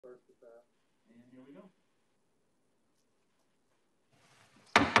And here we go.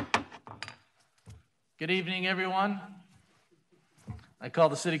 Good evening, everyone. I call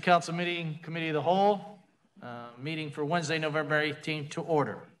the City Council meeting, Committee of the Whole, meeting for Wednesday, November 18th to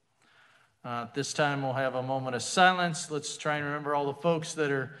order. This time we'll have a moment of silence. Let's try and remember all the folks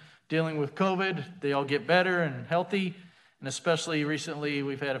that are dealing with COVID. They all get better and healthy, and especially recently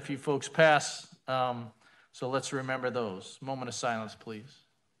we've had a few folks pass, so let's remember those. Moment of silence, please.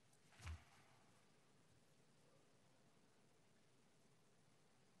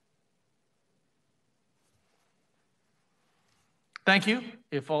 Thank you.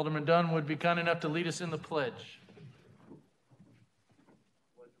 If Alderman Dunn would be kind enough to lead us in the pledge.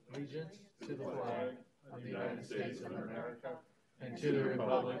 Allegiance to the flag of the United States of America and to the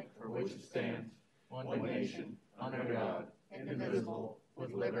republic for which it stands, one nation, under God, indivisible,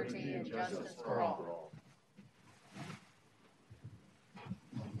 with liberty and justice for all.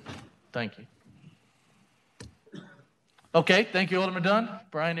 Thank you. Okay, thank you, Alderman Dunn.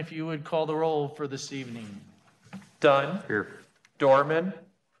 Brian, if you would call the roll for this evening. Dunn. Here. Dorman.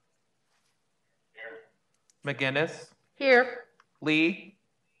 Here. McGinnis. Here. Lee.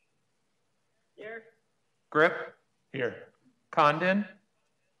 Here. Grip. Here. Condon.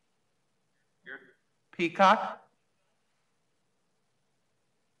 Here. Peacock.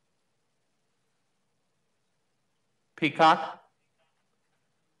 Peacock.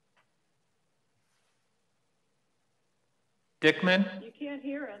 Dickman. You can't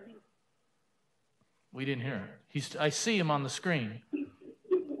hear him. We didn't hear him. I see him on the screen.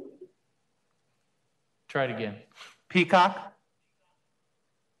 Try it again. Peacock.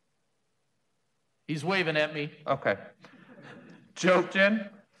 He's waving at me. Okay. Jochen.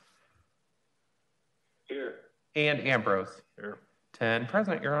 Here. And Ambrose. Here. 10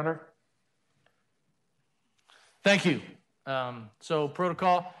 present, Your Honor. Thank you. So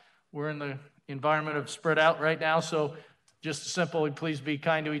protocol, we're in the environment of spread out right now, so just simply please be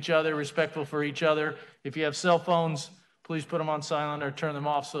kind to each other, respectful for each other. If you have cell phones, please put them on silent or turn them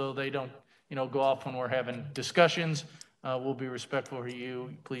off so they don't, go off when we're having discussions. We'll be respectful for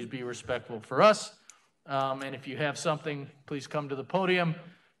you. Please be respectful for us. And if you have something, please come to the podium.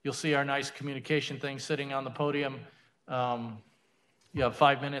 You'll see our nice communication thing sitting on the podium. You have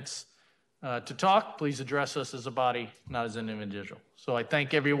 5 minutes to talk. Please address us as a body, not as an individual. So I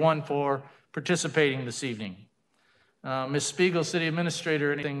thank everyone for participating this evening. Ms. Spiegel, City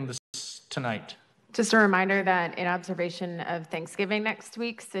Administrator, anything tonight? Just a reminder that in observation of Thanksgiving next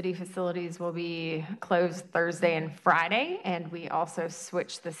week, city facilities will be closed Thursday and Friday, and we also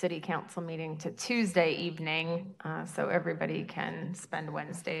switched the city council meeting to Tuesday evening, so everybody can spend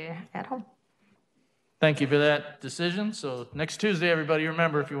Wednesday at home. Thank you for that decision. So next Tuesday, everybody,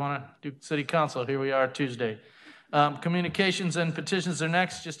 remember, if you want to do city council, here we are Tuesday. Communications and petitions are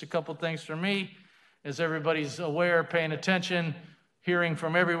next. Just a couple things for me. As everybody's aware, paying attention, hearing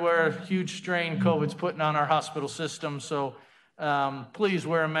from everywhere, huge strain COVID's putting on our hospital system. So please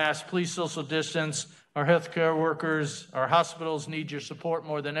wear a mask, please social distance. Our healthcare workers, our hospitals need your support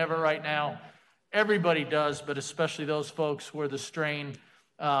more than ever right now. Everybody does, but especially those folks where the strain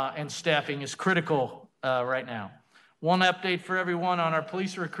and staffing is critical right now. One update for everyone on our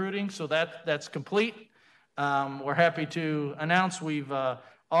police recruiting, so that's complete. We're happy to announce we've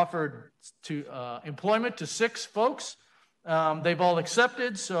offered employment to 6 folks. They've all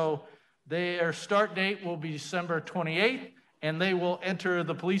accepted, so their start date will be December 28th, and they will enter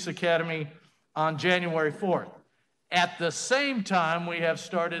the police academy on January 4th. At the same time, we have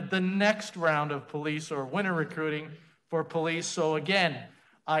started the next round of police or winter recruiting for police. So again,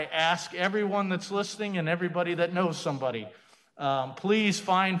 I ask everyone that's listening and everybody that knows somebody, please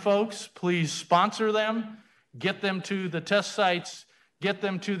find folks, please sponsor them, get them to the test sites, get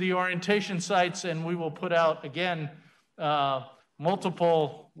them to the orientation sites, and we will put out, again,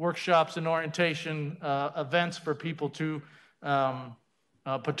 multiple workshops and orientation events for people to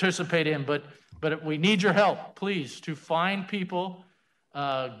participate in. But we need your help, please, to find people,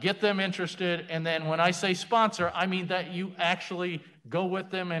 get them interested, and then when I say sponsor, I mean that you actually go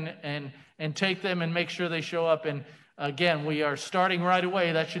with them and take them and make sure they show up. And again, we are starting right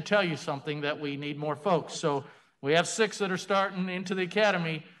away. That should tell you something, that we need more folks. So we have 6 that are starting into the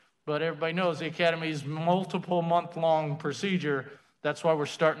academy, but everybody knows the academy is multiple month-long procedure. That's why we're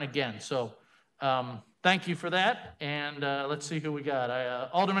starting again. So thank you for that, and let's see who we got.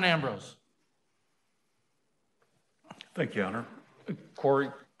 Alderman Ambrose. Thank you, Honor. Corey,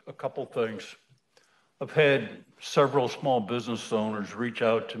 a couple things. I've had several small business owners reach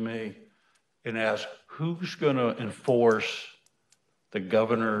out to me and ask, who's going to enforce the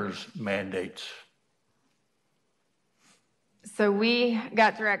governor's mandates? So we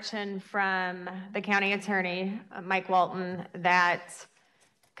got direction from the county attorney, Mike Walton, that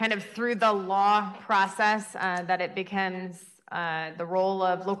kind of through the law process, that it becomes the role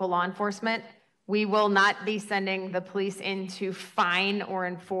of local law enforcement. We will not be sending the police in to fine or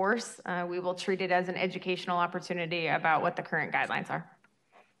enforce. We will treat it as an educational opportunity about what the current guidelines are.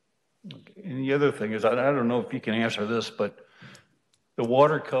 And the other thing is, I don't know if you can answer this, but the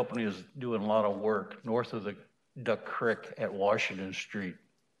water company is doing a lot of work north of the Duck Creek at Washington Street.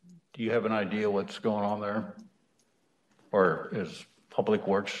 Do you have an idea what's going on there? Or is Public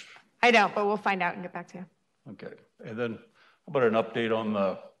Works? I don't, but we'll find out and get back to you. Okay. And then how about an update on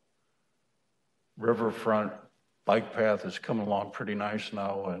the riverfront bike path? Is coming along pretty nice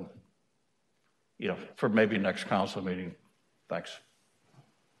now, and for maybe next council meeting. Thanks.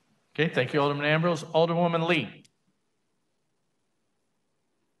 Okay, thank you, Alderman Ambrose. Alderwoman Lee.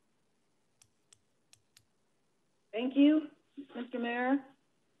 Thank you, Mr. Mayor.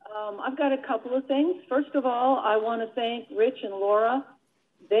 I've got a couple of things. First of all, I want to thank Rich and Laura.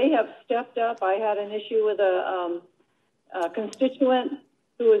 They have stepped up. I had an issue with a constituent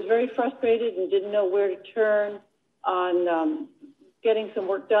who was very frustrated and didn't know where to turn on getting some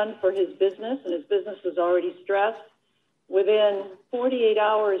work done for his business, and his business was already stressed. Within 48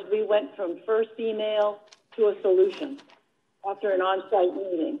 hours, we went from first email to a solution after an on-site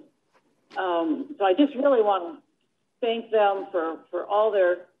meeting. So I just really want to thank them for all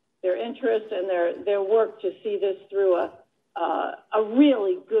their interest and their work to see this through a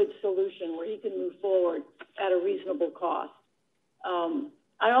really good solution where he can move forward at a reasonable cost.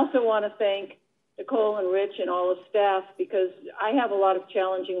 I also want to thank Nicole and Rich and all of staff, because I have a lot of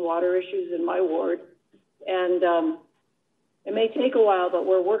challenging water issues in my ward, and it may take a while, but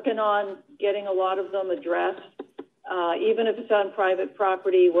we're working on getting a lot of them addressed. Even if it's on private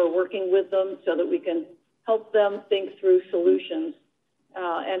property, we're working with them so that we can help them think through solutions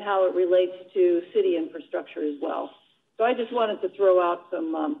and how it relates to city infrastructure as well. So I just wanted to throw out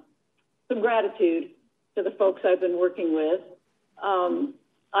some gratitude to the folks I've been working with.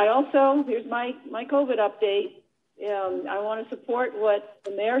 I also, here's my COVID update. I want to support what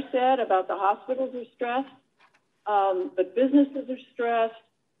the mayor said about the hospitals are stressed, but businesses are stressed,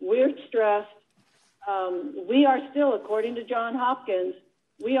 we're stressed. We are still, according to Johns Hopkins,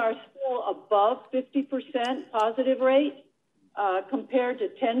 we are still above 50% positive rate compared to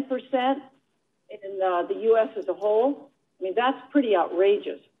 10% in the U.S. as a whole. I mean, that's pretty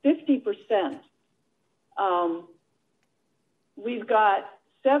outrageous, 50%. We've got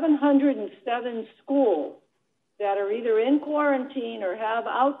 707 schools that are either in quarantine or have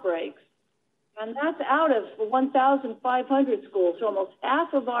outbreaks, and that's out of 1,500 schools. So almost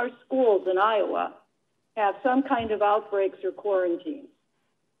half of our schools in Iowa have some kind of outbreaks or quarantines.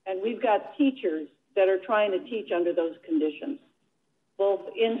 And we've got teachers that are trying to teach under those conditions, both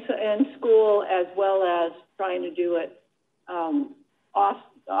in school as well as trying to do it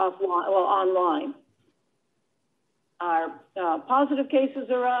online. Our positive cases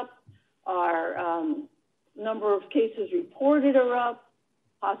are up. Our number of cases reported are up.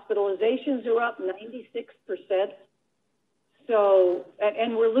 Hospitalizations are up 96%. So,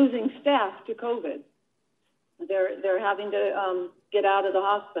 and we're losing staff to COVID. They're having to get out of the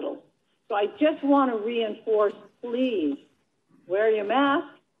hospital. So I just want to reinforce, please, wear your mask.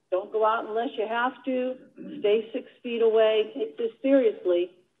 Don't go out unless you have to. Stay 6 feet away. Take this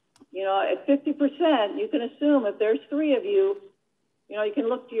seriously. At 50%, you can assume if there's 3 of you, you can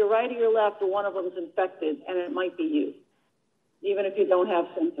look to your right or your left, and one of them is infected, and it might be you, even if you don't have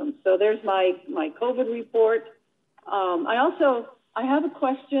symptoms. So there's my COVID report. I have a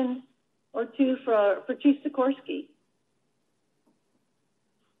question or two for Chief Sikorsky.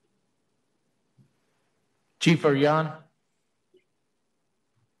 Chief, are you on?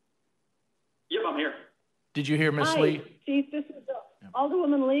 Yep, I'm here. Did you hear Ms. Hi, Lee? Chief, this is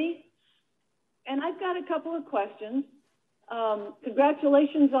Alderwoman Lee, and I've got a couple of questions.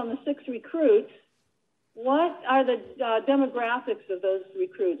 Congratulations on the 6 recruits. What are the demographics of those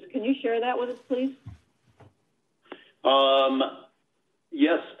recruits? Can you share that with us, please?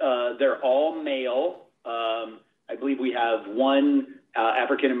 Yes, they're all male. I believe we have one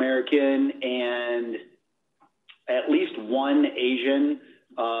African-American and at least one Asian,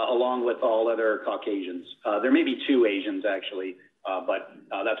 along with all other Caucasians. There may be 2 Asians, actually, but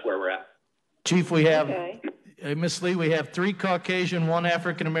that's where we're at. Chief, we have, Okay. Ms. Lee, we have 3 Caucasian, 1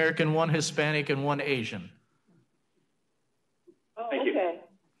 African-American, 1 Hispanic, and 1 Asian. Oh, Thank you. okay.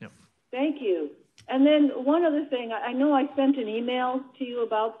 Yep. Thank you. And then one other thing, I know I sent an email to you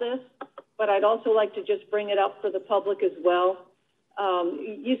about this, but I'd also like to just bring it up for the public as well.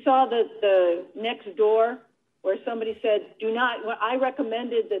 You saw that the Nextdoor where somebody said, I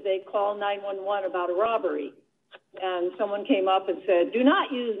recommended that they call 911 about a robbery. And someone came up and said, do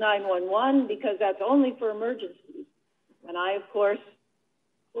not use 911 because that's only for emergencies. And I, of course,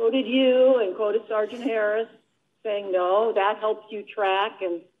 quoted you and quoted Sergeant Harris saying, no, that helps you track,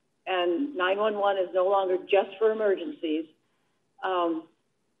 and 911 is no longer just for emergencies.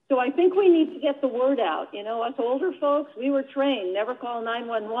 So I think we need to get the word out. You know, us older folks, we were trained, never call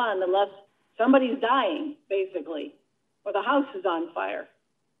 911 unless somebody's dying, basically, or the house is on fire.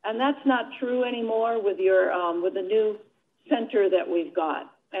 And that's not true anymore with with the new center that we've got.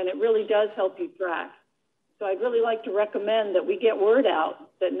 And it really does help you track. So I'd really like to recommend that we get word out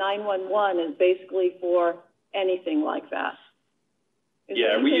that 911 is basically for anything like that.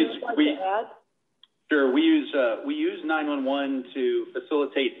 Yeah, we use we use 911 to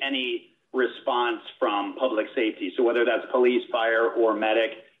facilitate any response from public safety. So whether that's police, fire, or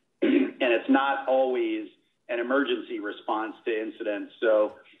medic, and it's not always an emergency response to incidents.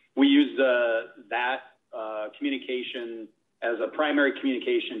 So we use that communication as a primary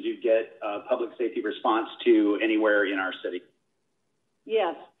communication to get public safety response to anywhere in our city.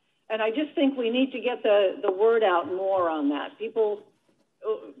 Yes, and I just think we need to get the word out more on that. People,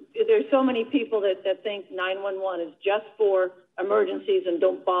 there's so many people that think 911 is just for emergencies and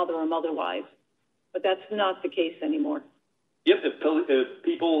don't bother them otherwise, but that's not the case anymore. Yep, if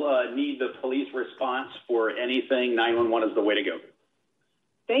people need the police response for anything, 911 is the way to go.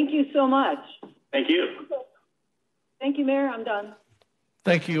 Thank you so much. Thank you. Thank you, Mayor. I'm done.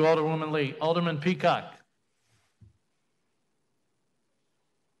 Thank you, Alderwoman Lee. Alderman Peacock.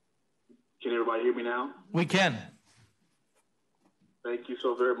 Can everybody hear me now? We can. Thank you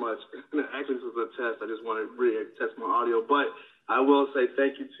so very much. Actually, this was a test. I just wanted to really test my audio. But I will say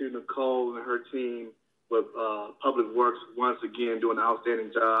thank you to Nicole and her team with Public Works, once again, doing an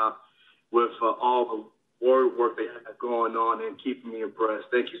outstanding job with all the word work they have going on and keeping me abreast.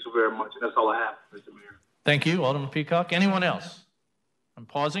 Thank you so very much. And that's all I have, Mr. Mayor. Thank you, Alderman Peacock. Anyone else? I'm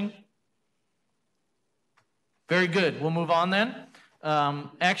pausing. Very good. We'll move on then.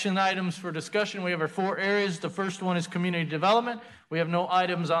 Action items for discussion. We have our 4 areas. The first one is community development. We have no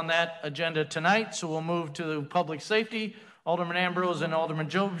items on that agenda tonight, so we'll move to public safety. Alderman Ambrose and Alderman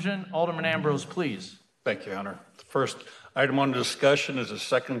Jobson. Alderman Ambrose, please. Thank you, Honor. The first item on discussion is a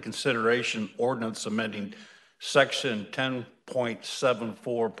second consideration ordinance amending section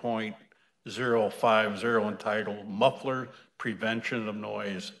 10.74.050 entitled Muffler Prevention of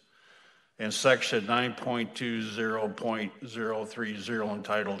Noise, and section 9.20.030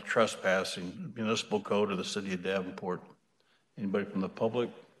 entitled Trespassing, Municipal Code of the City of Davenport. Anybody from the public,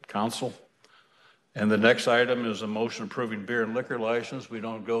 council? And the next item is a motion approving beer and liquor license. We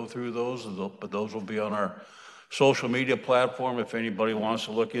don't go through those, but those will be on our social media platform if anybody wants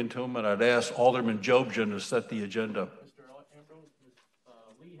to look into them. And I'd ask Alderman Jobson to set the agenda. Mr. Ambrose,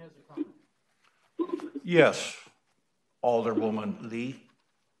 Lee has a comment. Yes, Alderwoman Lee.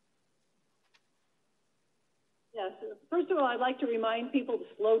 Yes. First of all, I'd like to remind people to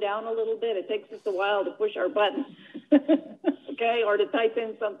slow down a little bit. It takes us a while to push our buttons, okay, or to type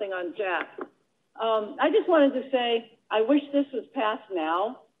in something on chat. I just wanted to say I wish this was passed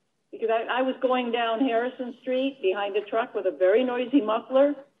now, because I was going down Harrison Street behind a truck with a very noisy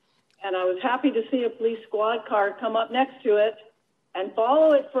muffler, and I was happy to see a police squad car come up next to it and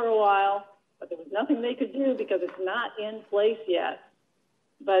follow it for a while, but there was nothing they could do because it's not in place yet.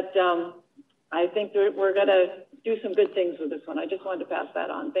 But I think we're going to do some good things with this one. I just wanted to pass that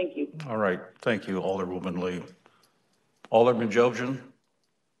on. Thank you. All right. Thank you, Alderwoman Lee. Alderman Jobson.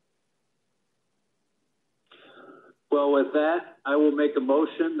 Well, with that, I will make a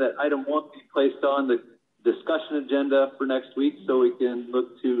motion that item 1 be placed on the discussion agenda for next week so we can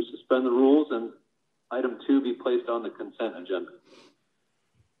look to suspend the rules, and item 2 be placed on the consent agenda.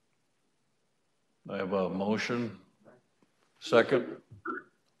 I have a motion. Second.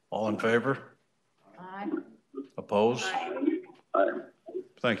 All in favor? Aye. Opposed? Aye.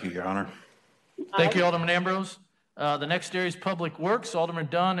 Thank you, Your Honor. Thank you, Alderman Ambrose. The next area is Public Works. Alderman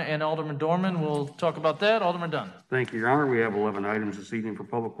Dunn and Alderman Dorman will talk about that. Alderman Dunn. Thank you, Your Honor. We have 11 items this evening for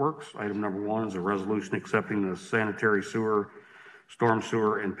Public Works. Item number 1 is a resolution accepting the sanitary sewer, storm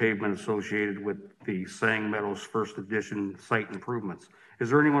sewer, and pavement associated with the Sang Meadows First Edition site improvements. Is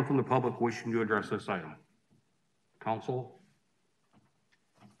there anyone from the public wishing to address this item? Council?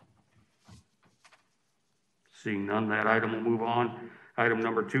 Seeing none, that item will move on. Item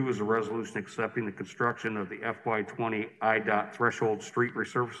number 2 is a resolution accepting the construction of the FY20 IDOT Threshold Street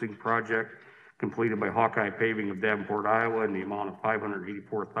Resurfacing Project completed by Hawkeye Paving of Davenport, Iowa, in the amount of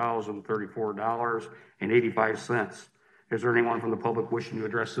 $584,034.85. Is there anyone from the public wishing to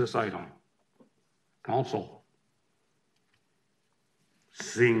address this item? Council.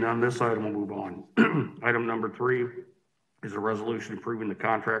 Seeing none, this item will move on. Item number 3 is a resolution approving the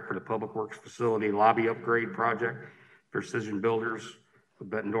contract for the Public Works Facility Lobby Upgrade Project for Precision Builders of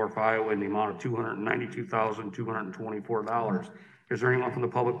Bettendorf, Iowa, in the amount of $292,224. Is there anyone from the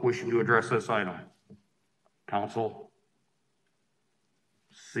public wishing to address this item? Council?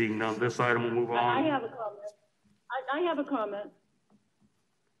 Seeing none, this item will move on. I have a comment. I have a comment.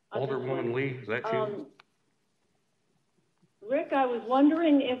 Alderwoman Lee, is that you? Rick, I was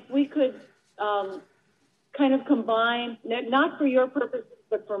wondering if we could kind of combine, not for your purposes,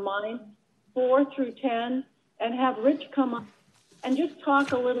 but for mine, 4 through 10, and have Rich come up and just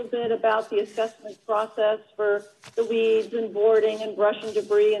talk a little bit about the assessment process for the weeds and boarding and brush and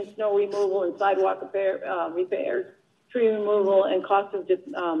debris and snow removal and sidewalk repairs, tree removal, and cost of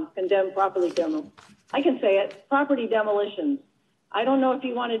condemned property demo. I can say it, property demolitions. I don't know if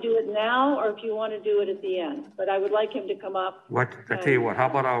you want to do it now or if you want to do it at the end, but I would like him to come up. I tell you what, how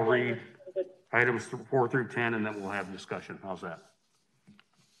about I'll read items 4 through 10 and then we'll have discussion. How's that?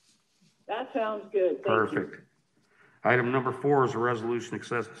 That sounds good. Thank Perfect. You. Item number 4 is a resolution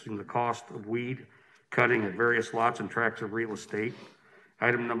assessing the cost of weed cutting at various lots and tracts of real estate.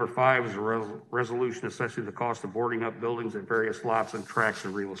 Item number 5 is a resolution assessing the cost of boarding up buildings at various lots and tracts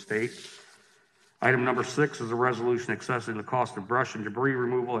of real estate. Item number 6 is a resolution assessing the cost of brush and debris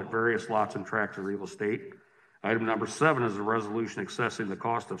removal at various lots and tracts of real estate. Item number 7 is a resolution assessing the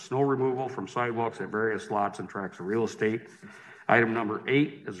cost of snow removal from sidewalks at various lots and tracts of real estate. Item number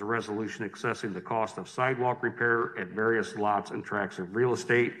 8 is a resolution assessing the cost of sidewalk repair at various lots and tracts of real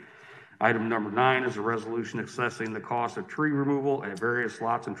estate. Item number 9 is a resolution assessing the cost of tree removal at various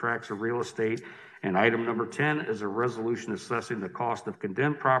lots and tracts of real estate. And item number 10 is a resolution assessing the cost of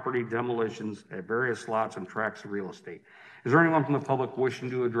condemned property demolitions at various lots and tracts of real estate. Is there anyone from the public wishing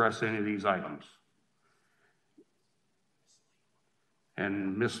to address any of these items?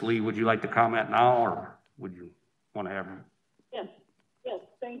 And Ms. Lee, would you like to comment now or would you want to have? Yes,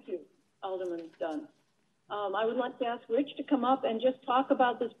 thank you, Alderman Dunn. I would like to ask Rich to come up and just talk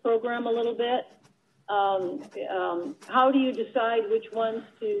about this program a little bit. How do you decide which ones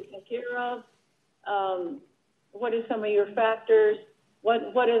to take care of? What are some of your factors? What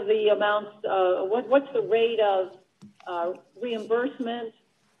are the amounts? What's the rate of reimbursement?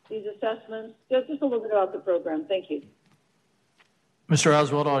 These assessments. Just a little bit about the program. Thank you. Mr.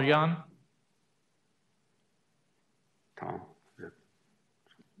 Oswald Alyan. Tom.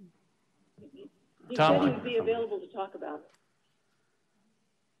 He Tom. said he would be available to talk about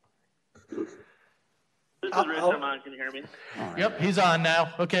it. This is Rich. I'm on. Can you hear me? Right. Yep, he's on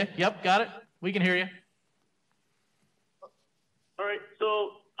now. Okay, yep, got it. We can hear you. All right. So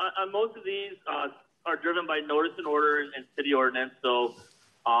on most of these are driven by notice and order and city ordinance. So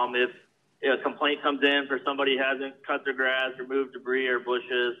if a complaint comes in for somebody hasn't cut their grass, removed debris or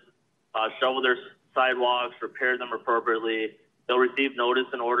bushes, shovel their sidewalks, repair them appropriately, they'll receive notice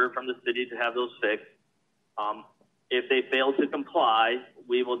and order from the city to have those fixed. If they fail to comply,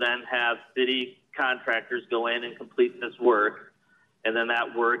 we will then have city contractors go in and complete this work, and then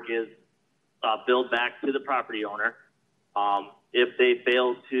that work is billed back to the property owner. If they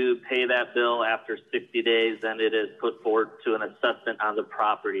fail to pay that bill after 60 days, then it is put forward to an assessment on the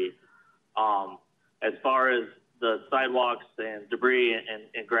property. As far as the sidewalks and debris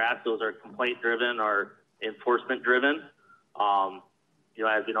and grass, those are complaint driven or enforcement driven.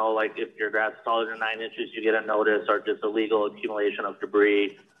 As you know, like if your grass is taller than 9 inches, you get a notice or just illegal accumulation of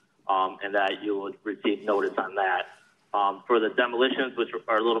debris, and that you would receive notice on that. For the demolitions, which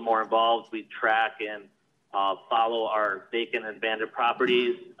are a little more involved, we track and follow our vacant and abandoned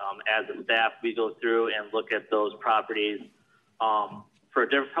properties. As a staff, we go through and look at those properties for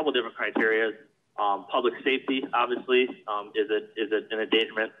a couple different criteria. Public safety, obviously, is it an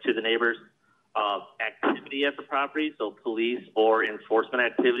endangerment to the neighbors? Activity at the property, so police or enforcement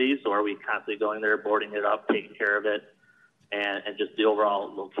activities, so are we constantly going there, boarding it up, taking care of it, and just the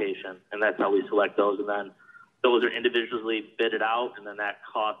overall location. And that's how we select those. And then those are individually bidded out, and then that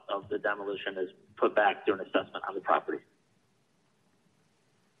cost of the demolition is put back through an assessment on the property.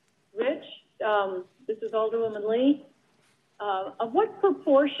 Rich, this is Alderwoman Lee. Of what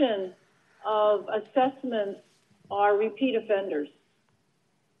proportion of assessments are repeat offenders?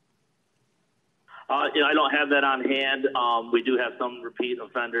 I don't have that on hand. We do have some repeat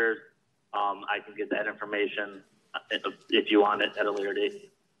offenders. I can get that information if you want it at a later date.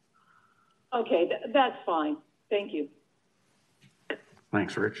 Okay, that's fine. Thank you.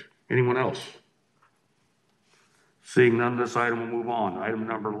 Thanks, Rich. Anyone else? Seeing none, this item will move on. Item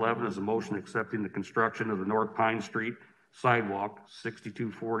number 11 is a motion accepting the construction of the North Pine Street sidewalk,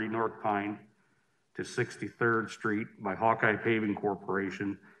 6240 North Pine to 63rd Street by Hawkeye Paving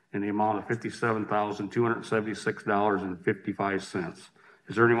Corporation in the amount of $57,276.55.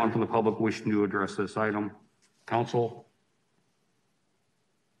 Is there anyone from the public wishing to address this item? Council?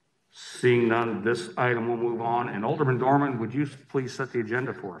 Seeing none, this item will move on. And Alderman Dorman, would you please set the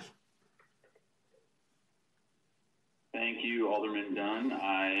agenda for us? Thank you, Alderman Dunn.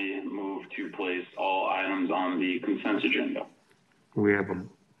 I move to place all items on the consent agenda. We have a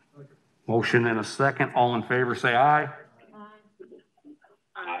motion and a second. All in favor, say aye.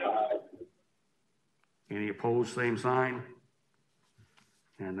 Aye. Any opposed, same sign.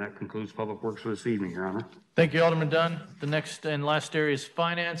 And that concludes Public Works for this evening, Your Honor. Thank you, Alderman Dunn. The next and last area is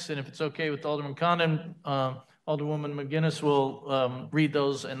finance, and if it's okay with Alderman Condon, Alderwoman McGinnis will read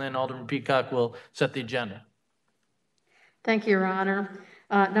those, and then Alderman Peacock will set the agenda. Thank you, Your Honor.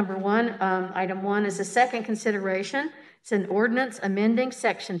 Number one, item one is a second consideration. It's an ordinance amending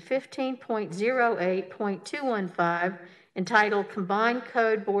section 15.08.215 entitled Combined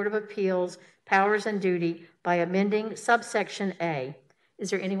Code Board of Appeals Powers and Duty by amending subsection A.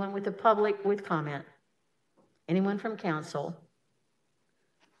 Is there anyone with the public with comment? Anyone from council?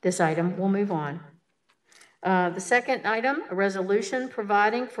 This item will move on. The second item, a resolution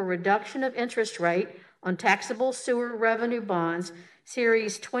providing for reduction of interest rate on taxable sewer revenue bonds,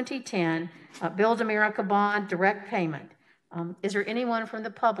 Series 2010, Build America Bond Direct Payment. Is there anyone from the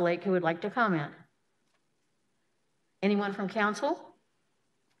public who would like to comment? Anyone from council?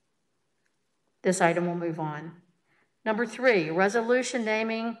 This item will move on. Number three, a resolution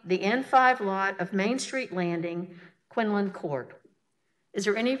naming the N5 lot of Main Street Landing, Quinlan Court. Is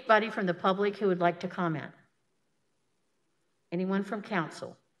there anybody from the public who would like to comment? Anyone from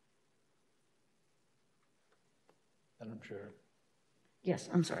council? Madam Chair. Yes,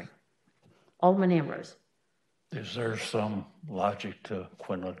 I'm sorry. Alderman Ambrose. Is there some logic to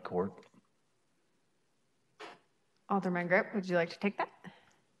Quinlan Court? Alderman Grip, would you like to take that?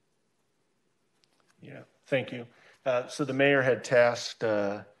 Yeah, thank you. So the mayor had tasked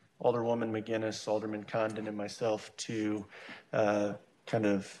Alderwoman McGinnis, Alderman Condon, and myself to kind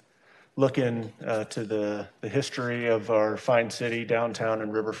of look into the history of our fine city, downtown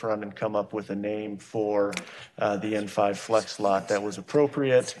and riverfront, and come up with a name for the N5 flex lot that was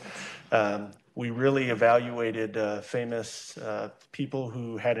appropriate. We really evaluated famous people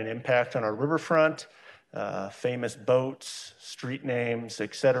who had an impact on our riverfront, famous boats, street names,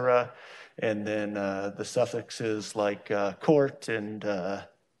 etc., and then the suffixes like court and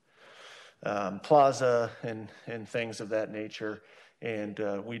plaza and things of that nature. And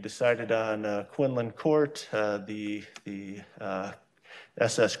we decided on Quinlan Court. The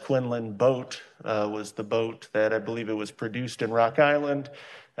SS Quinlan boat was the boat that I believe it was produced in Rock Island.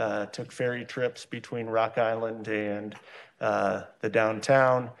 Took ferry trips between Rock Island and the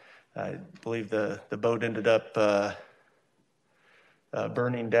downtown. I believe the boat ended up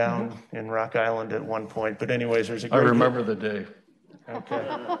burning down in Rock Island at one point. But anyways, there's a great... I remember the day.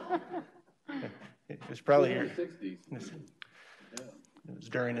 Okay. It was probably... In the 60s. It was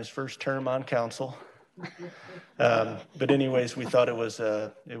during his first term on council. But anyways, we thought it was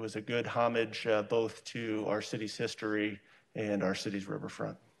a good homage both to our city's history and our city's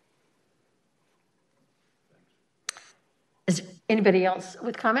riverfront. Is anybody else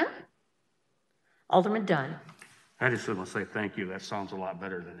with comment? Alderman Dunn. I just want to say thank you. That sounds a lot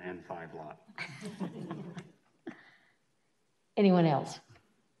better than N5 lot. Anyone else?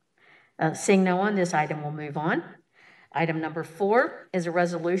 Seeing no one, this item will move on. Item number 4 is a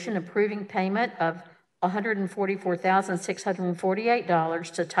resolution approving payment of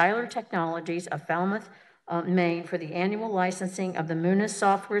 $144,648 to Tyler Technologies of Falmouth, Maine for the annual licensing of the Munis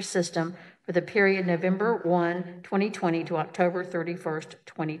software system for the period November 1, 2020 to October 31st,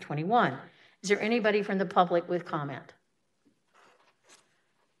 2021. Is there anybody from the public with comment?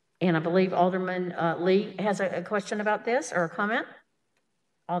 And I believe Alderman Lee has a question about this or a comment.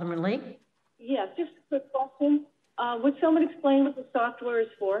 Alderman Lee? Yes, just a quick question. Would someone explain what the software is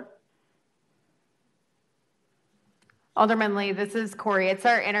for? Alderman Lee, this is Corey. It's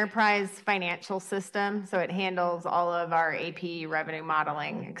our enterprise financial system, so it handles all of our AP, revenue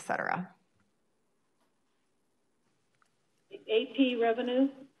modeling, et cetera. AP revenue?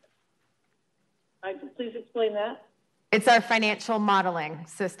 Please explain that. It's our financial modeling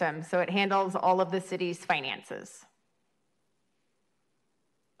system, so it handles all of the city's finances.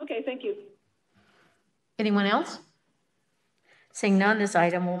 Okay, thank you. Anyone else? Seeing none, this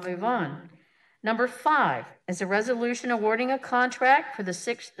item will move on. Number 5 is a resolution awarding a contract for the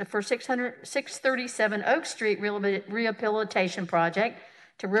 637 Oak Street Rehabilitation Project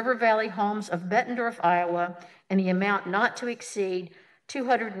to River Valley Homes of Bettendorf, Iowa, in the amount not to exceed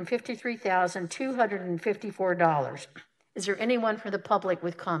 $253,254. Is there anyone from the public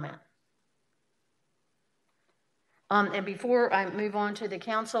with comment? And before I move on to the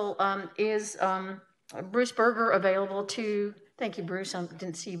council, is Bruce Berger available to, thank you, Bruce, I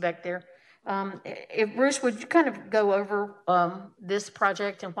didn't see you back there. If Bruce, would you kind of go over this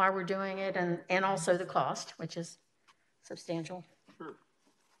project and why we're doing it and also the cost, which is substantial? Sure.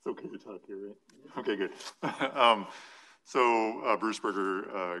 It's okay to talk here, right? Okay, good. Bruce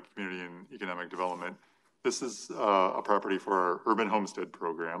Berger, Community and Economic Development. This is a property for our urban homestead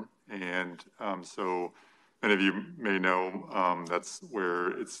program. And so many of you may know that's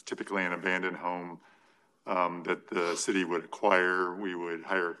where it's typically an abandoned home that the city would acquire. We would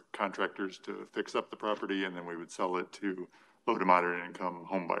hire contractors to fix up the property, and then we would sell it to low to moderate income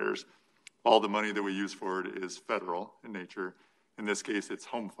home buyers. All the money that we use for it is federal in nature. In this case, it's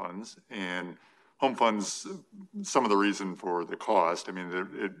home funds, and home funds, some of the reason for the cost, I mean,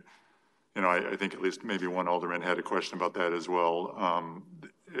 I think at least maybe one alderman had a question about that as well.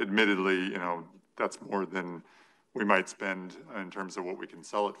 Admittedly, that's more than we might spend in terms of what we can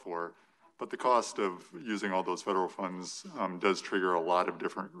sell it for. But the cost of using all those federal funds does trigger a lot of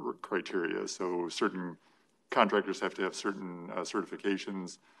different criteria. So certain contractors have to have certain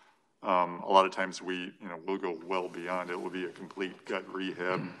certifications. A lot of times we'll go well beyond it. Will be a complete gut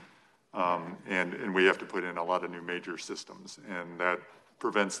rehab. And we have to put in a lot of new major systems. And that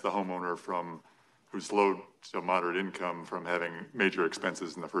prevents the homeowner who's low to moderate income from having major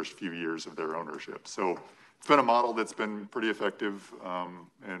expenses in the first few years of their ownership. So it's been a model that's been pretty effective.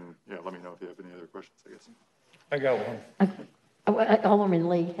 And yeah, let me know if you have any other questions, I guess. I got one. Alderman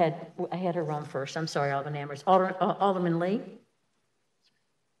Lee I had her run first. I'm sorry, Alderman Ambrose. Alderman Lee.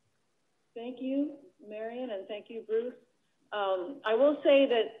 Thank you, Marion, and thank you, Bruce. I will say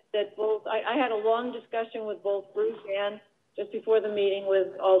that both, I had a long discussion with both Bruce and just before the meeting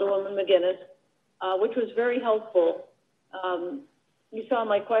with Alderwoman McGinnis, which was very helpful. You saw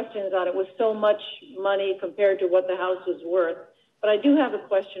my questions on it was so much money compared to what the house is worth. But I do have a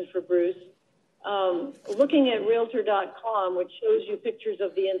question for Bruce. Looking at Realtor.com, which shows you pictures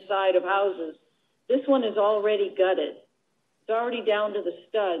of the inside of houses, this one is already gutted. It's already down to the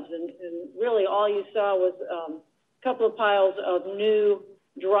studs, and really all you saw was a couple of piles of new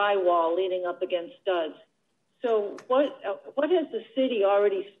drywall leaning up against studs. So what has the city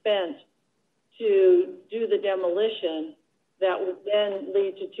already spent to do the demolition that would then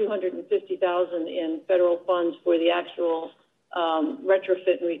lead to $250,000 in federal funds for the actual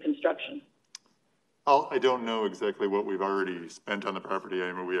retrofit and reconstruction? I don't know exactly what we've already spent on the property.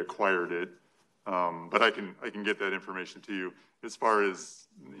 I mean, we acquired it, but I can get that information to you. As far as,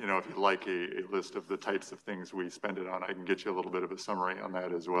 if you'd like a list of the types of things we spend it on, I can get you a little bit of a summary on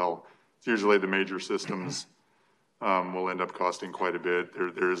that as well. It's usually the major systems will end up costing quite a bit.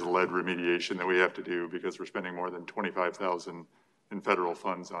 There is a lead remediation that we have to do because we're spending more than $25,000 in federal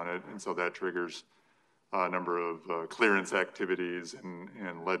funds on it, and so that triggers a number of clearance activities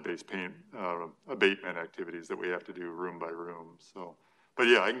and lead-based paint abatement activities that we have to do room by room. So, but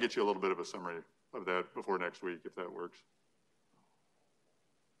yeah, I can get you a little bit of a summary of that before next week if that works.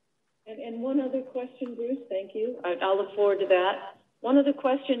 And one other question, Bruce, thank you. I'll look forward to that. One other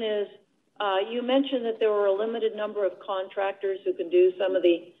question is, you mentioned that there were a limited number of contractors who can do some of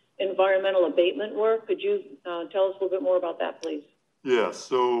the environmental abatement work. Could you tell us a little bit more about that, please? Yeah,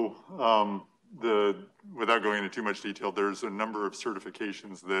 so without going into too much detail, there's a number of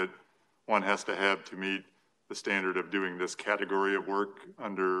certifications that one has to have to meet the standard of doing this category of work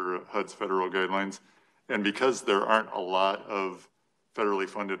under HUD's federal guidelines. And because there aren't a lot of federally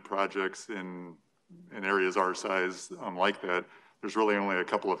funded projects in areas our size like that, there's really only a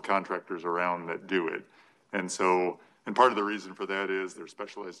couple of contractors around that do it. And so, and part of the reason for that is there's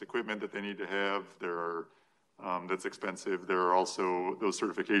specialized equipment that they need to have. There are, that's expensive. There are also, those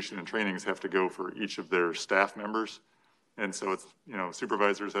certification and trainings have to go for each of their staff members. And so it's,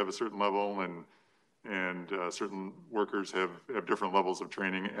 supervisors have a certain level and certain workers have different levels of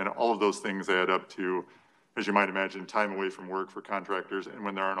training, and all of those things add up to, as you might imagine, time away from work for contractors. And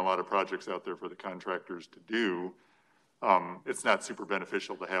when there aren't a lot of projects out there for the contractors to do, it's not super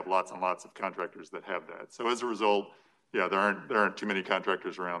beneficial to have lots and lots of contractors that have that. So as a result, yeah, there aren't too many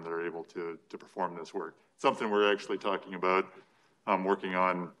contractors around that are able to perform this work. Something we're actually talking about working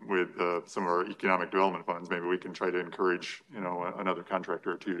on with some of our economic development funds. Maybe we can try to encourage another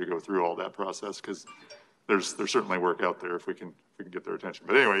contractor or two to go through all that process, because there's certainly work out there if we can get their attention.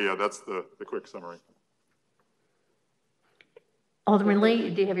 But anyway, yeah, that's the quick summary. Alderman Lee,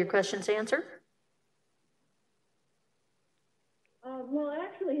 do you have your questions answered? Well, I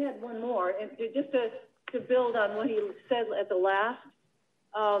actually had one more, and just to build on what he said at the last.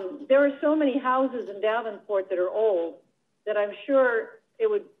 there are so many houses in Davenport that are old that I'm sure it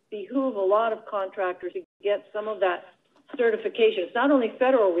would behoove a lot of contractors to get some of that certification. It's not only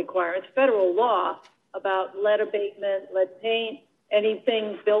federal requirements, federal law about lead abatement, lead paint,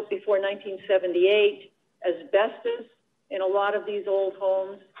 anything built before 1978, asbestos in a lot of these old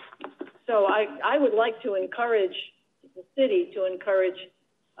homes. So I would like to encourage the city to encourage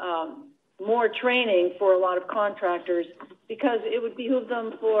more training for a lot of contractors, because it would behoove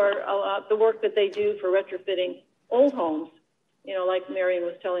them for the work that they do for retrofitting old homes. You know, like Marion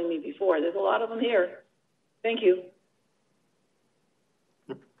was telling me before, there's a lot of them here. Thank you.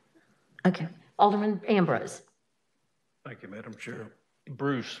 Okay. Alderman Ambrose. Thank you, Madam Chair.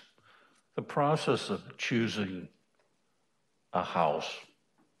 Bruce, the process of choosing a house,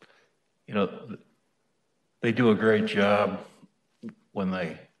 you know, they do a great job when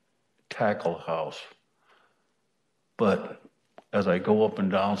they tackle a house. But as I go up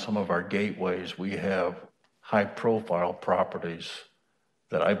and down some of our gateways, we have high-profile properties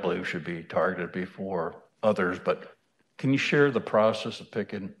that I believe should be targeted before others. But can you share the process of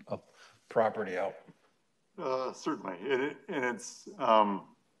picking a property out? Certainly, and it's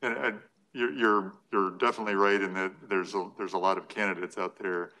you're definitely right in that there's a lot of candidates out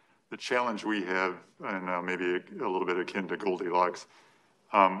there. The challenge we have, and maybe a little bit akin to Goldilocks,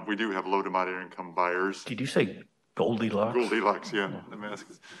 we do have low to moderate income buyers. Did you say Goldilocks? Goldilocks, yeah. The mask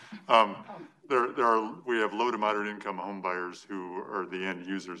is. We have low to moderate income home buyers who are the end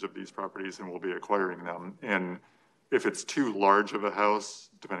users of these properties and will be acquiring them. And if it's too large of a house,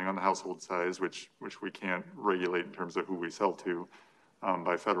 depending on the household size, which we can't regulate in terms of who we sell to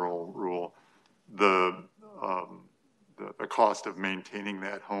by federal rule, the cost of maintaining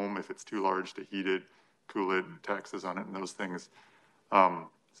that home, if it's too large to heat it, cool it, taxes on it, and those things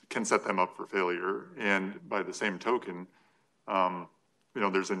can set them up for failure. And by the same token,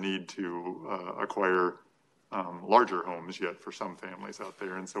 there's a need to acquire larger homes yet for some families out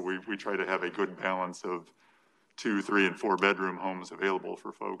there. And so we try to have a good balance of 2, 3, and 4 bedroom homes available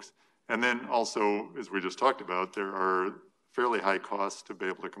for folks. And then also, as we just talked about, there are fairly high costs to be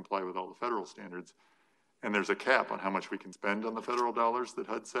able to comply with all the federal standards. And there's a cap on how much we can spend on the federal dollars that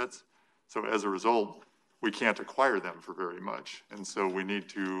HUD sets. So as a result, we can't acquire them for very much. And so we need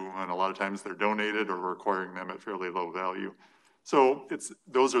to, and a lot of times they're donated or we're acquiring them at fairly low value. So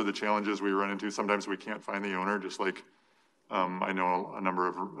those are the challenges we run into. Sometimes we can't find the owner, just like I know a number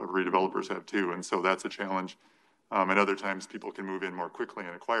of redevelopers have too. And so that's a challenge. And other times people can move in more quickly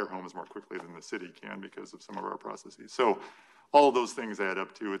and acquire homes more quickly than the city can because of some of our processes. So all of those things add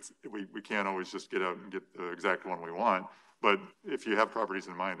up to we can't always just get out and get the exact one we want. But if you have properties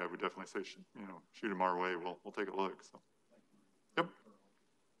in mind, I would definitely say, shoot them our way. We'll take a look. So, yep.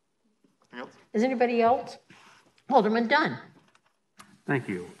 Anything else? Is anybody else? Alderman Dunn. Thank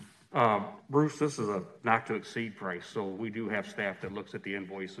you. Bruce, this is a not to exceed price, so we do have staff that looks at the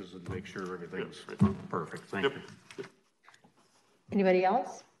invoices and make sure everything's perfect. Thank you. Anybody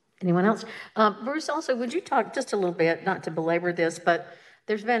else? Anyone else? Bruce, also, would you talk just a little bit, not to belabor this, but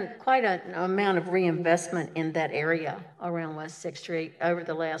there's been quite an amount of reinvestment in that area around West 6th Street over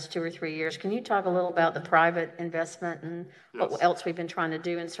the last 2 or 3 years. Can you talk a little about the private investment and what else we've been trying to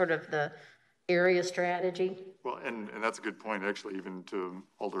do in sort of the area strategy? Well, and that's a good point, actually, even to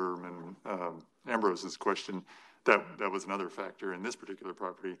Alderman Ambrose's question. That was another factor in this particular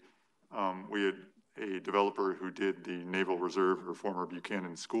property. We had a developer who did the Naval Reserve or former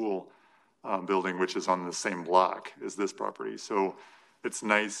Buchanan School building, which is on the same block as this property. So it's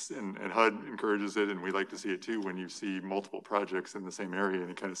nice, and HUD encourages it, and we like to see it too, when you see multiple projects in the same area and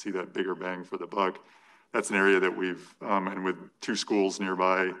you kind of see that bigger bang for the buck. That's an area that we've, and with 2 schools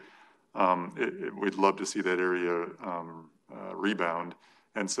nearby, we'd love to see that area rebound.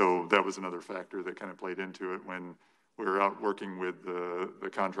 And so that was another factor that kind of played into it when we were out working with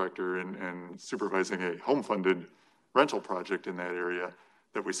the contractor and supervising a home-funded rental project in that area,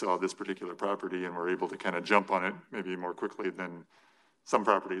 that we saw this particular property and were able to kind of jump on it maybe more quickly than some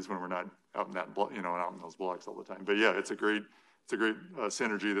properties when we're not out in that, out in those blocks all the time. But yeah, it's a great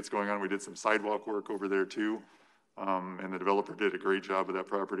synergy that's going on. We did some sidewalk work over there too. And the developer did a great job with that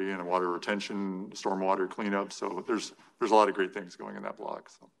property and a water retention, stormwater cleanup. So there's a lot of great things going in that block.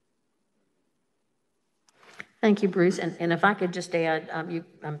 So. Thank you, Bruce. And if I could just add,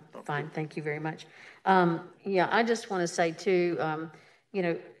 I'm fine. Thank you very much. Yeah, I just want to say too,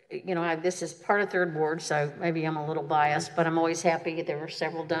 this is part of 3rd Ward, so maybe I'm a little biased, but I'm always happy. There were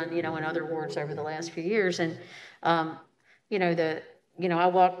several done, in other wards over the last few years. And, I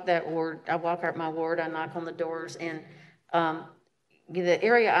walk that ward, I walk out my ward, I knock on the doors, and the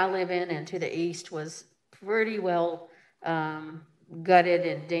area I live in and to the east was pretty well gutted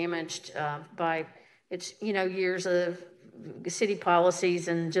and damaged by it's, years of city policies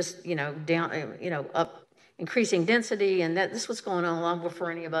and just, down, up increasing density, and that this was going on long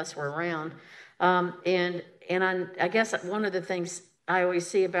before any of us were around. And I guess one of the things I always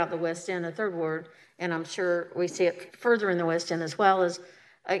see about the West End, the Third Ward, and I'm sure we see it further in the West End as well, is,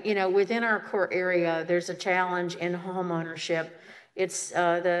 within our core area, there's a challenge in home ownership. It's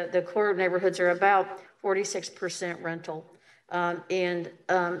the core neighborhoods are about 46% rental.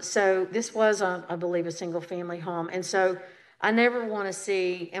 So this was, I believe, a single family home. And so I never want to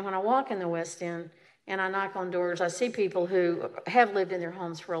see, and when I walk in the West End and I knock on doors, I see people who have lived in their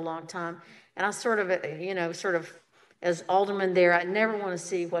homes for a long time. And I sort of, as alderman there, I never want to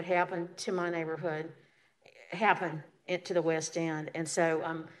see what happened to my neighborhood happen to the West End. And so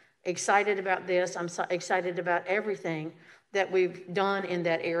I'm excited about this. I'm so excited about everything that we've done in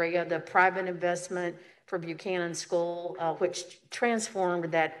that area, the private investment for Buchanan School, which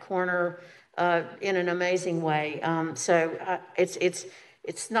transformed that corner in an amazing way.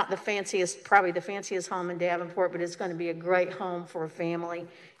 It's not the fanciest, probably the fanciest home in Davenport, but it's going to be a great home for a family.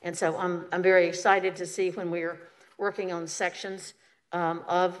 And so I'm very excited to see when we're working on sections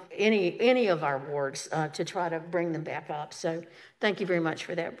of any of our wards to try to bring them back up. So thank you very much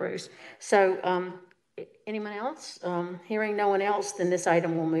for that, Bruce. So anyone else? Hearing no one else, then this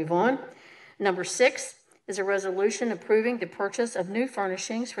item will move on. Number 6 is a resolution approving the purchase of new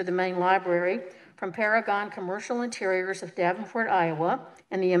furnishings for the main library from Paragon Commercial Interiors of Davenport, Iowa,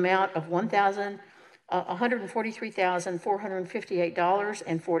 in the amount of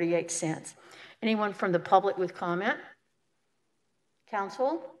 $143,458.48. Anyone from the public with comment?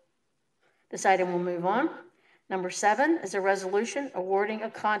 Council? This item will move on. Number 7 is a resolution awarding a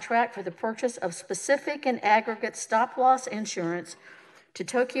contract for the purchase of specific and aggregate stop-loss insurance to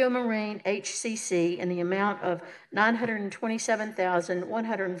Tokyo Marine HCC in the amount of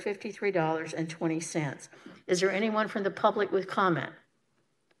 $927,153.20. Is there anyone from the public with comment?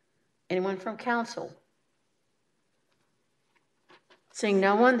 Anyone from council? Seeing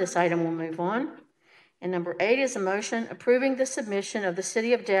no one, this item will move on. And number 8 is a motion approving the submission of the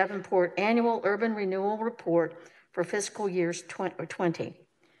City of Davenport Annual Urban Renewal Report for fiscal years 2020.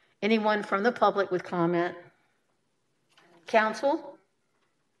 Anyone from the public with comment? Council?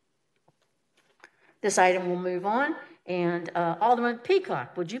 This item will move on. And Alderman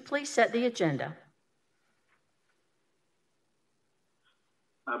Peacock, would you please set the agenda?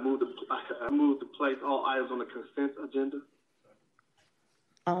 I move to place all items on the consent agenda.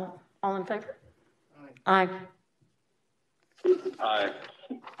 All in favor? Aye. Aye.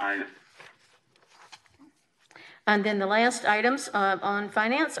 Aye. And then the last items on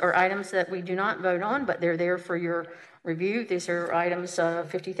finance are items that we do not vote on, but they're there for your review. These are items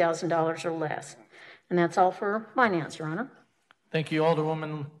 $50,000 or less. And that's all for finance, Your Honor. Thank you,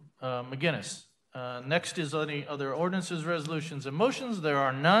 Alderwoman McGinnis. Next is any other ordinances, resolutions, and motions. There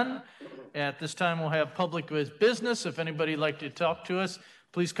are none. At this time, we'll have public business. If anybody would like to talk to us,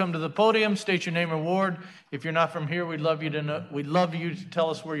 please come to the podium, state your name and ward. If you're not from here, we'd love you to tell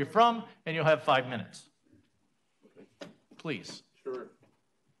us where you're from, and you'll have 5 minutes. Please. Sure.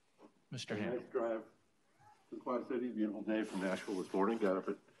 Mr. Ham. Nice drive to Quad City. Beautiful day from Nashville this morning. Got up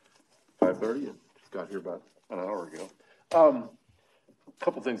at 5:30 and just got here about an hour ago. A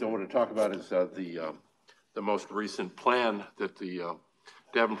couple things I want to talk about is the most recent plan that the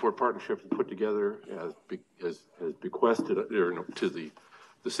Davenport Partnership put together has bequested to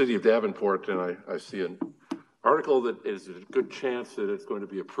the city of Davenport, and I see an article that is a good chance that it's going to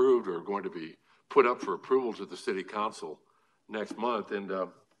be approved or going to be put up for approval to the city council next month. And I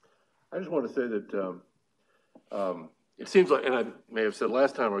just want to say that it seems like, and I may have said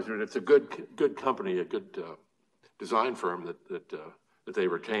last time I was here, it's a good company, a good design firm that they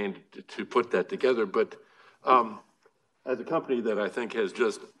retained to put that together. But as a company that I think has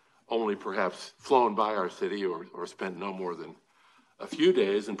just only perhaps flown by our city or spent no more than a few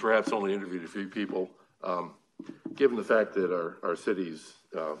days and perhaps only interviewed a few people, given the fact that our city's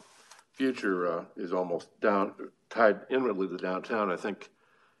future is almost tied inwardly to downtown, I think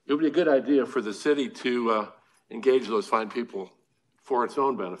it would be a good idea for the city to engage those fine people for its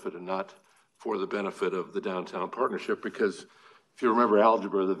own benefit and not for the benefit of the downtown partnership. Because if you remember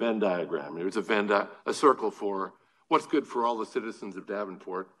algebra, the Venn diagram, it was a circle for what's good for all the citizens of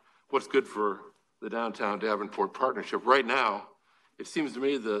Davenport, what's good for the downtown Davenport partnership. Right now, it seems to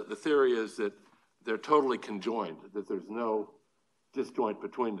me the theory is that they're totally conjoined, that there's no disjoint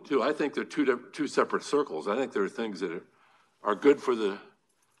between the two. I think they're two separate circles. I think there are things that are good for the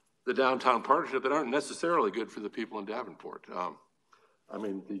downtown partnership that aren't necessarily good for the people in Davenport. I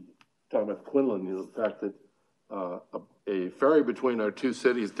mean, talking about Quinlan, the fact that a ferry between our two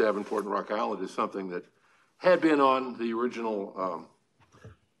cities, Davenport and Rock Island, is something that had been on the original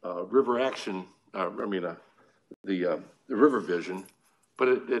river action, the river vision, but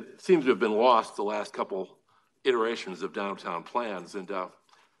it seems to have been lost the last couple iterations of downtown plans. And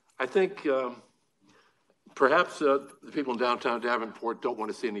I think perhaps the people in downtown Davenport don't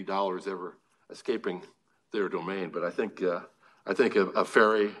want to see any dollars ever escaping their domain, but I think a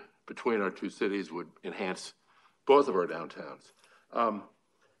ferry between our two cities would enhance both of our downtowns.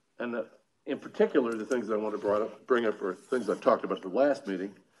 In particular, the things I want to bring up are things I talked about at the last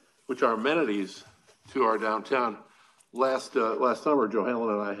meeting, which are amenities to our downtown. Last summer, Joe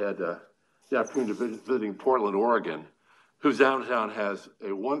Hanlon and I had the opportunity of visiting Portland, Oregon, whose downtown has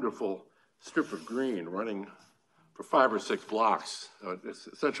a wonderful strip of green running for 5 or 6 blocks.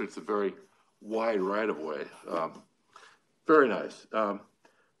 Essentially, it's a very wide right-of-way. Very nice.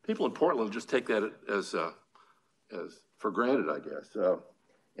 People in Portland just take that as for granted, I guess.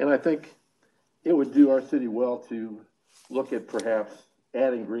 And I think it would do our city well to look at perhaps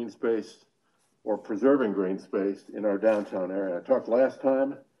adding green space or preserving green space in our downtown area. I talked last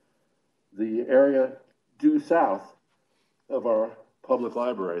time, the area due south of our public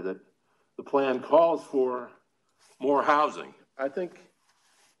library, that the plan calls for more housing. I think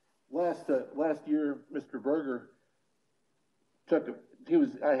last year, Mr. Berger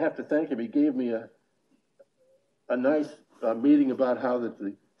I have to thank him, he gave me a nice meeting about how that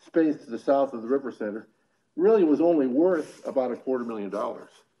the space to the south of the River Center really was only worth about $250,000.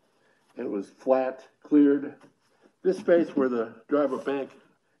 And it was flat, cleared. This space where the drive-up bank,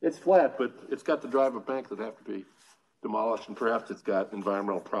 it's flat, but it's got the drive-up bank that have to be demolished, and perhaps it's got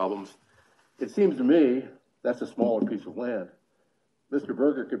environmental problems. It seems to me that's a smaller piece of land. Mr.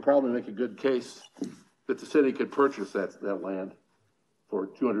 Berger could probably make a good case that the city could purchase that land for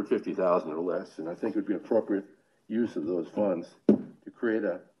 $250,000 or less, and I think it would be appropriate use of those funds to create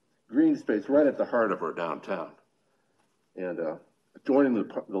a green space right at the heart of our downtown. And joining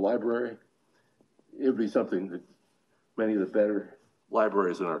the library, it would be something that many of the better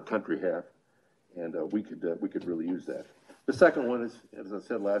libraries in our country have, and we could really use that. The second one is, as I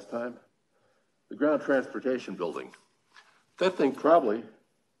said last time, the ground transportation building. That thing probably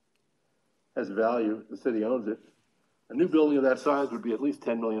has value. The city owns it. A new building of that size would be at least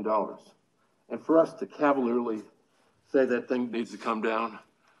 $10 million. And for us to cavalierly say that thing needs to come down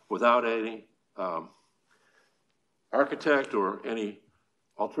without any architect or any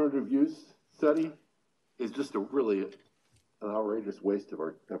alternative use study is just really an outrageous waste of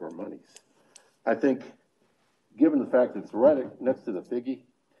our monies. I think, given the fact that it's right next to the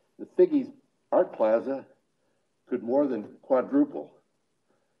Figgy's Art Plaza could more than quadruple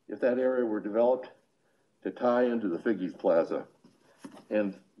if that area were developed to tie into the Figgy's Plaza.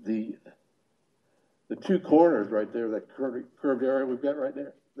 And the two corners right there, that curved area we've got right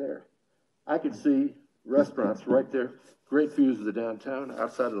there, I could see restaurants right there, great views of the downtown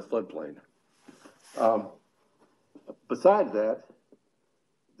outside of the floodplain. Besides that,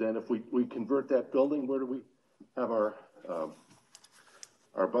 then if we convert that building, where do we have our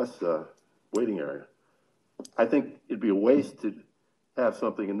bus waiting area? I think it'd be a waste to have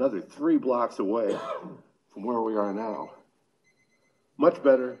something another 3 blocks away from where we are now. Much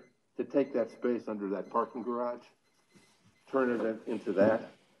better to take that space under that parking garage, turn it into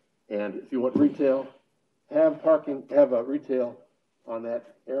that, and if you want retail, have a retail on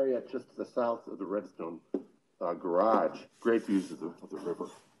that area just to the south of the Redstone garage. Great views of the river.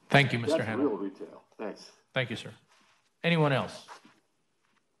 Thank you, Mr. That's Hanna. real retail. Thanks. Thank you, sir. Anyone else?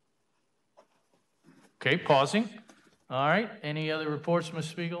 Okay, pausing. All right, any other reports, Ms.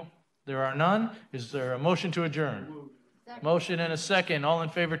 Spiegel? There are none. Is there a motion to adjourn? Second. Motion and a second. All in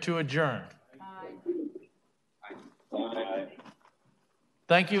favor to adjourn? Aye.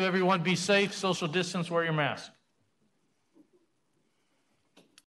 Thank you, everyone. Be safe, social distance, wear your mask.